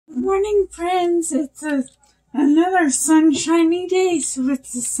Morning, friends. It's another sunshiny day, so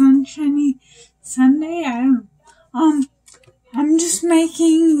it's a sunshiny Sunday. I'm just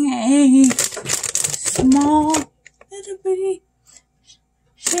making a small little bitty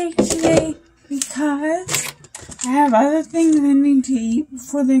shake today because I have other things I need to eat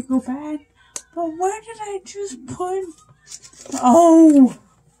before they go bad. But where did I just put? Oh,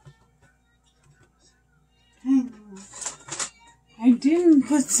 hang on. I didn't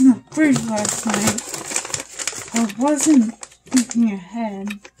put some in the fridge last night. I wasn't thinking ahead,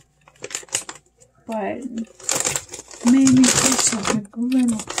 but maybe just like a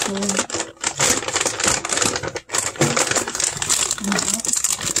little bit.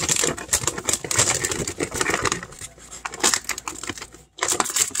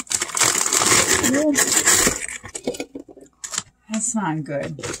 That's not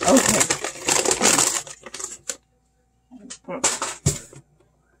good. Okay.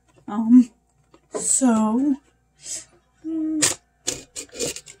 So, I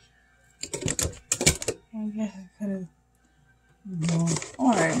guess I could have, no.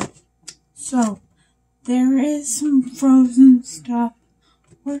 Alright, so, there is some frozen stuff.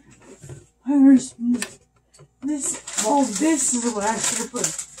 Where's this? Oh, this is what I should have put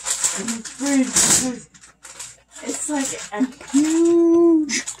in the fridge because it's like a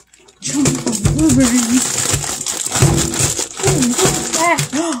huge chunk of blueberries. Ooh, look at that!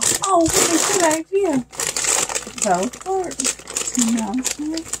 Oh, what a good idea! It fell apart. So now it's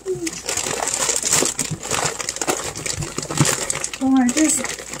not huge. So I just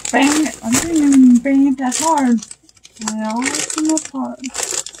bang it. I didn't even bang it that hard. And it all came apart.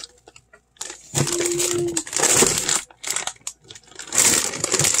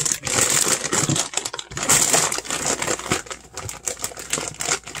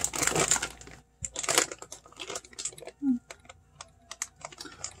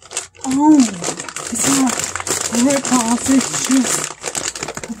 Oh, it's not a rip-off, it's just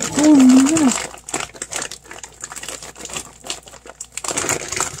a whole milk.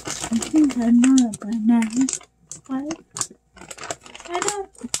 I think I know it by now, but I don't.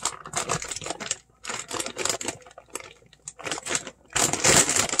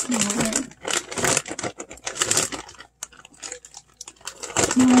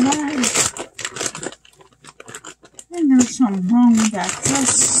 I think there's something wrong with that.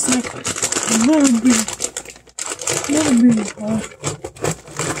 That's like a little bit of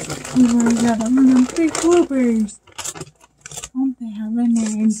blueberries out of them big blueberries. Don't they have any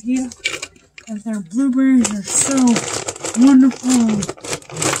idea that their blueberries are so wonderful,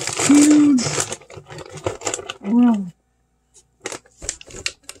 huge? Well,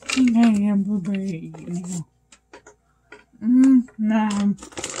 I think I need a blueberry now. Nah.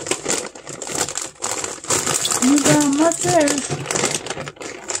 You got my fish.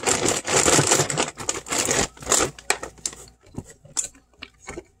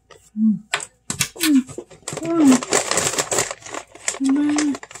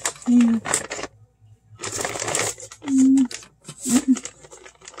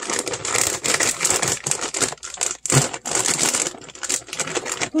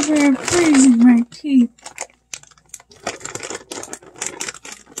 I'm freezing my teeth.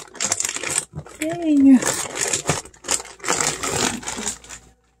 Dang.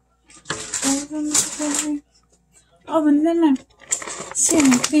 Oh, and then I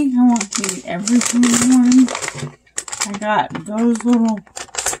think I want to eat everything in the morning. I got those little,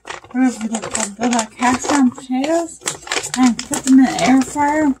 whatever they're called, they're like hash brown potatoes. And put them in the air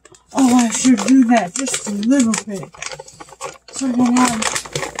fryer. Oh, I should do that just a little bit. So I can have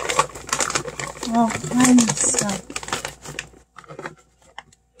all kinds of stuff.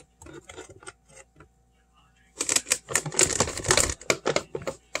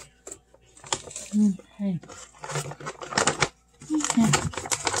 Okay.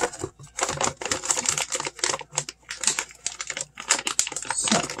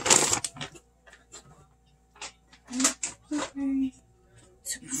 So, blueberries,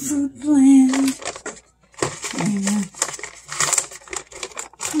 superfood blend, and I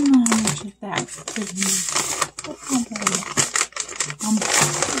don't know how much of that could be.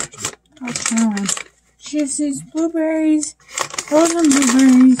 I'll turn on chia seeds, blueberries, frozen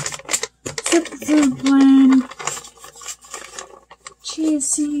blueberries, superfood blend, chia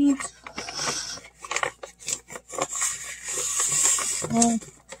seeds. Oh,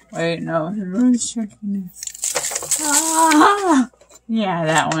 wait, no, the roast chicken is. Ah! Yeah,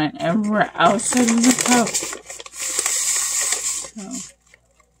 that went everywhere outside of the cup. So.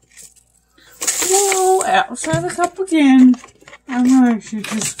 Whoa, outside the cup again. I really should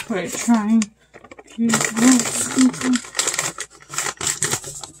just quit trying to use a little scooper.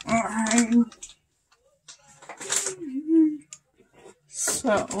 anyway.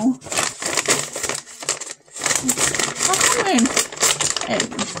 So, it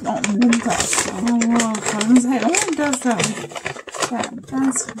don't move that because it only does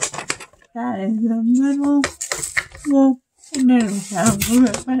that is the middle. Well, it didn't have a little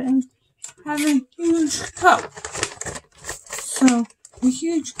bit, but it has a huge cup. So, the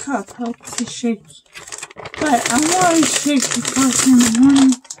huge cup helps to shake. But I want to shake the first in the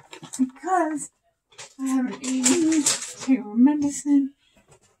morning because I haven't eaten, take my medicine,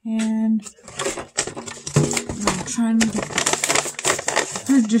 and I'm trying to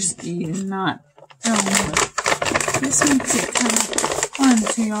just eat and not film it. This makes it kind of fun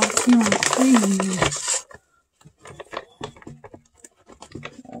so y'all see what I'm craving.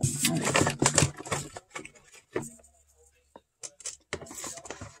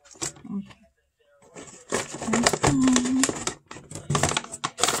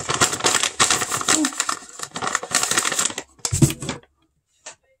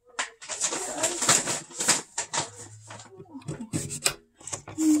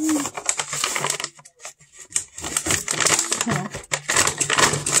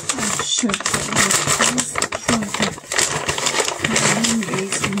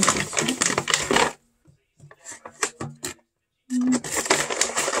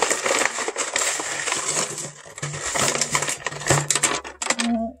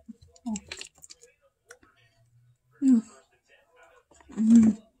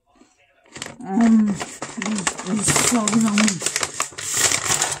 It's so yummy.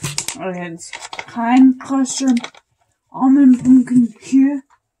 It's pine cluster, almond pumpkin chia,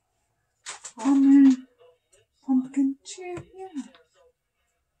 yeah.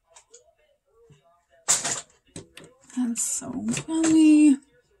 That's so yummy.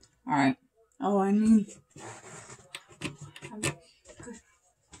 Alright. Oh, I need...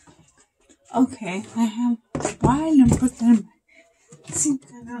 Okay, I have... Why I didn't put them in my sink?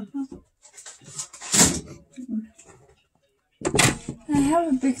 I don't know. I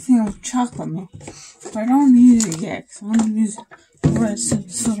have a big thing of chocolate milk, but I don't use it yet, because I'm going to use the rest of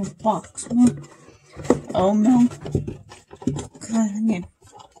this little box with oat milk, because I think it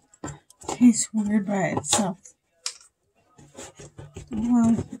tastes weird by itself.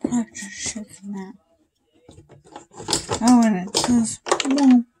 Well, I just shaking that. Oh, and it says,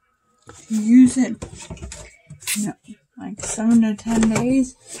 well, to use it, like 7 to 10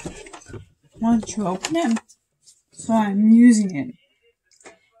 days once you open it. So I'm using it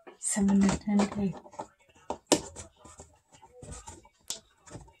 7 to 10 days.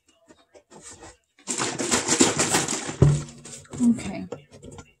 Okay.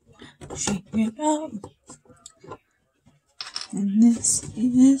 Shake it up. And this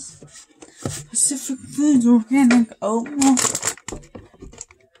is Superfoods organic oat milk.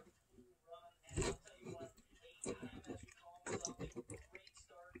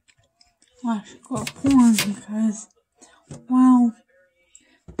 I should go corn because, well,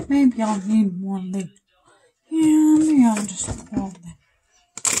 maybe I'll need more later. Yeah, maybe I'll just pour that.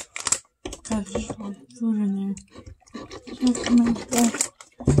 Because there's a lot of food in there. So I can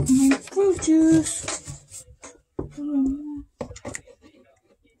make fruit juice.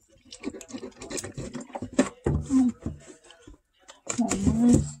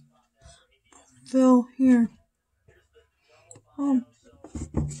 Where's Phil here? Oh.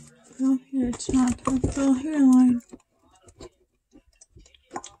 Fill here, it's not the fill here line.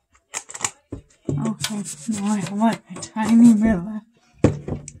 Okay, now I have like a tiny bit left.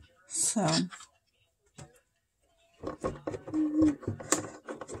 So.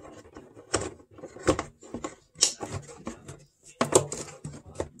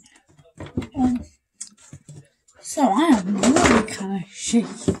 So I am really kind of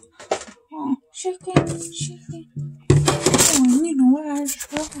shaky. Oh, shaking. Oh, and you know what I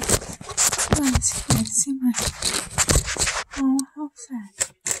just realized? Guys, can't see my... Oh, how sad.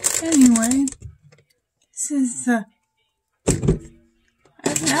 Anyway, this is the...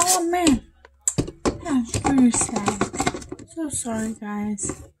 an element. That's very sad. So sorry, guys.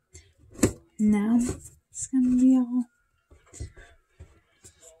 Now, it's gonna be all...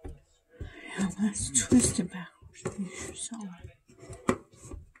 Now, let's twist it backwards. Make sure it's all right.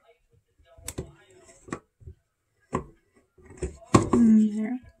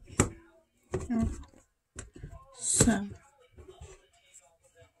 There. So.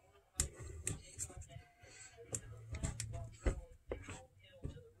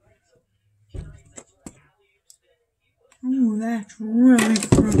 Oh, that's really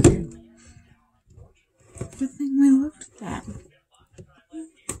crooked. Good thing we looked at that.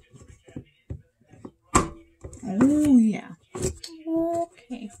 Oh, yeah.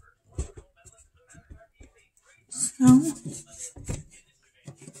 Okay.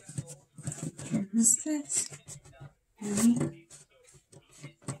 here's this. And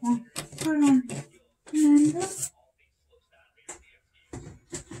we'll put on Amanda.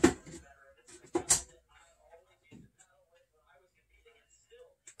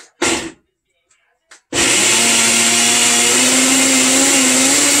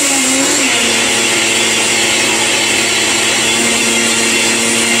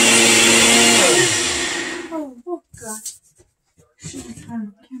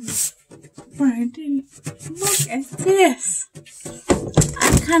 But I didn't. Look at this.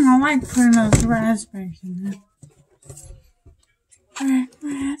 I kind of like putting those raspberries in there.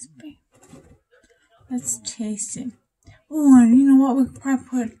 Raspberry. Let's taste it. Oh, and you know what? We could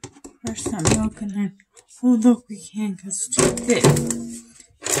probably put some milk in there. Oh, look, we can because it's too thick.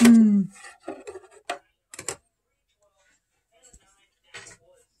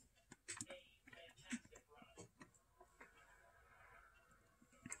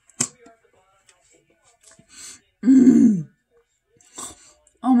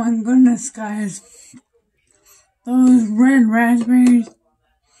 Oh my goodness, guys. Those red raspberries. I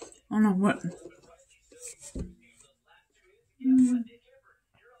don't know what.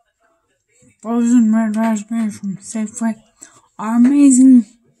 Frozen red raspberries from Safeway are amazing.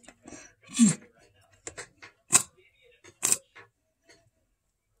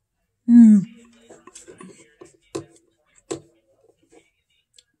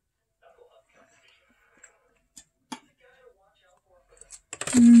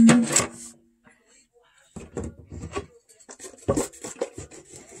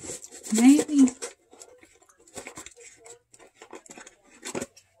 Maybe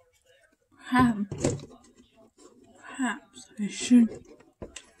perhaps I should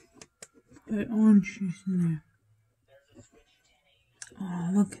put orange juice in there. Oh,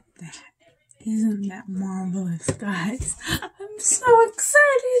 look at that. Isn't that marvelous, guys? I'm so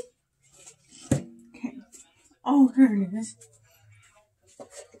excited. Okay. Oh, here it is.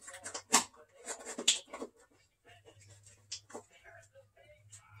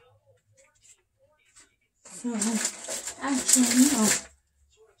 So, actually, no.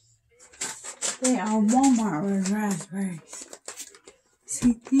 They are Walmart red raspberries.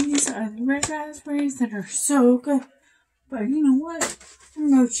 See, these are the red raspberries that are so good. But you know what? I'm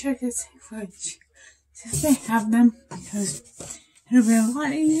going to check at Superfoods if they have them, because it'll be a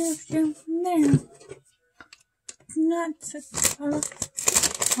lot easier to get them from there. Not to color.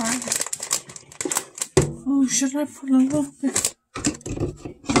 Oh, should I put a little bit?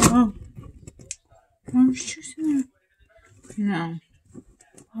 Oh. Orange juice in there? No.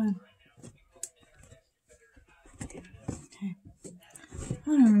 Okay. I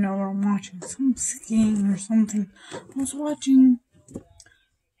don't even know what I'm watching. Some skiing or something. I was watching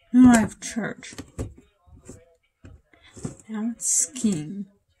New Life Church. Now it's skiing.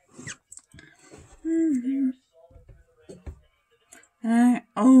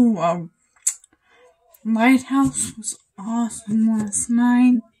 Lighthouse was awesome last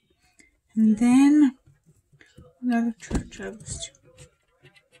night. And then another church I was to.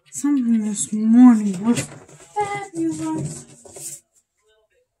 Something this morning was fabulous.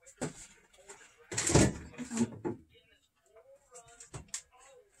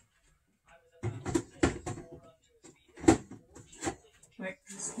 Wait,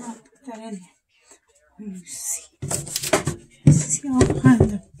 let's not put that in there. You see all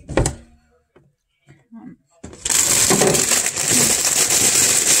kinds of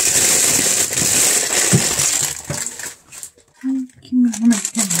Kimi, how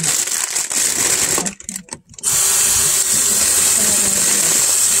much can I? Okay.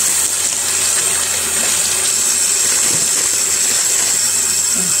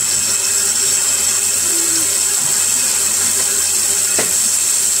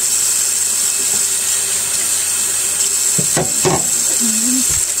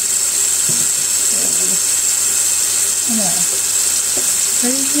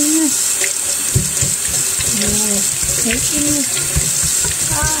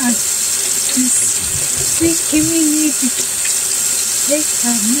 See, Kimi needs to take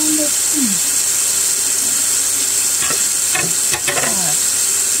her medicine.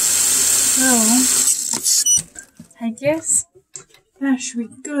 So, I guess that should be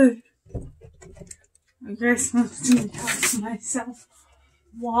good. I guess I'll do that to myself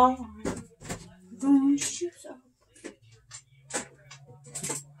while I'm doing shoes up.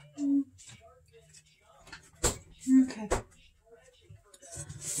 Okay.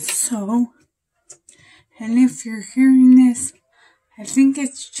 So, and if you're hearing this, I think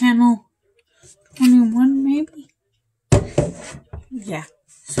it's channel 21 maybe? Yeah.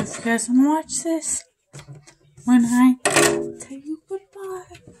 So if you guys want to watch this, when I tell you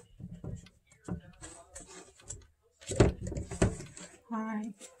goodbye.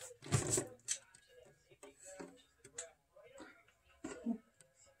 Alright.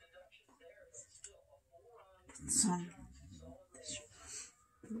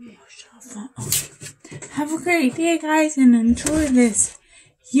 Have a great day, guys, and enjoy this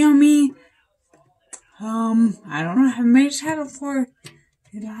yummy, I don't know, I haven't made a title for it.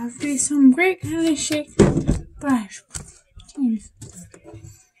 It'll have to be some great kind of shake, but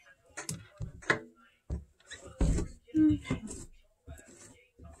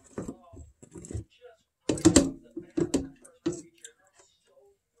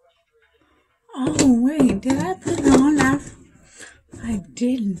oh wait, did I put it on after? I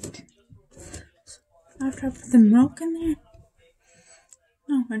didn't. After I put the milk in there?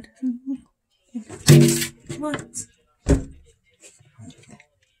 No, it doesn't look. What?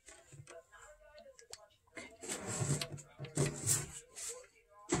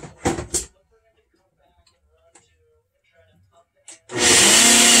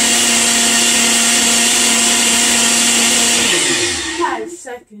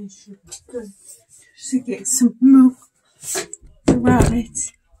 Seconds to get some milk throughout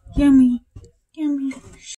it. Yummy.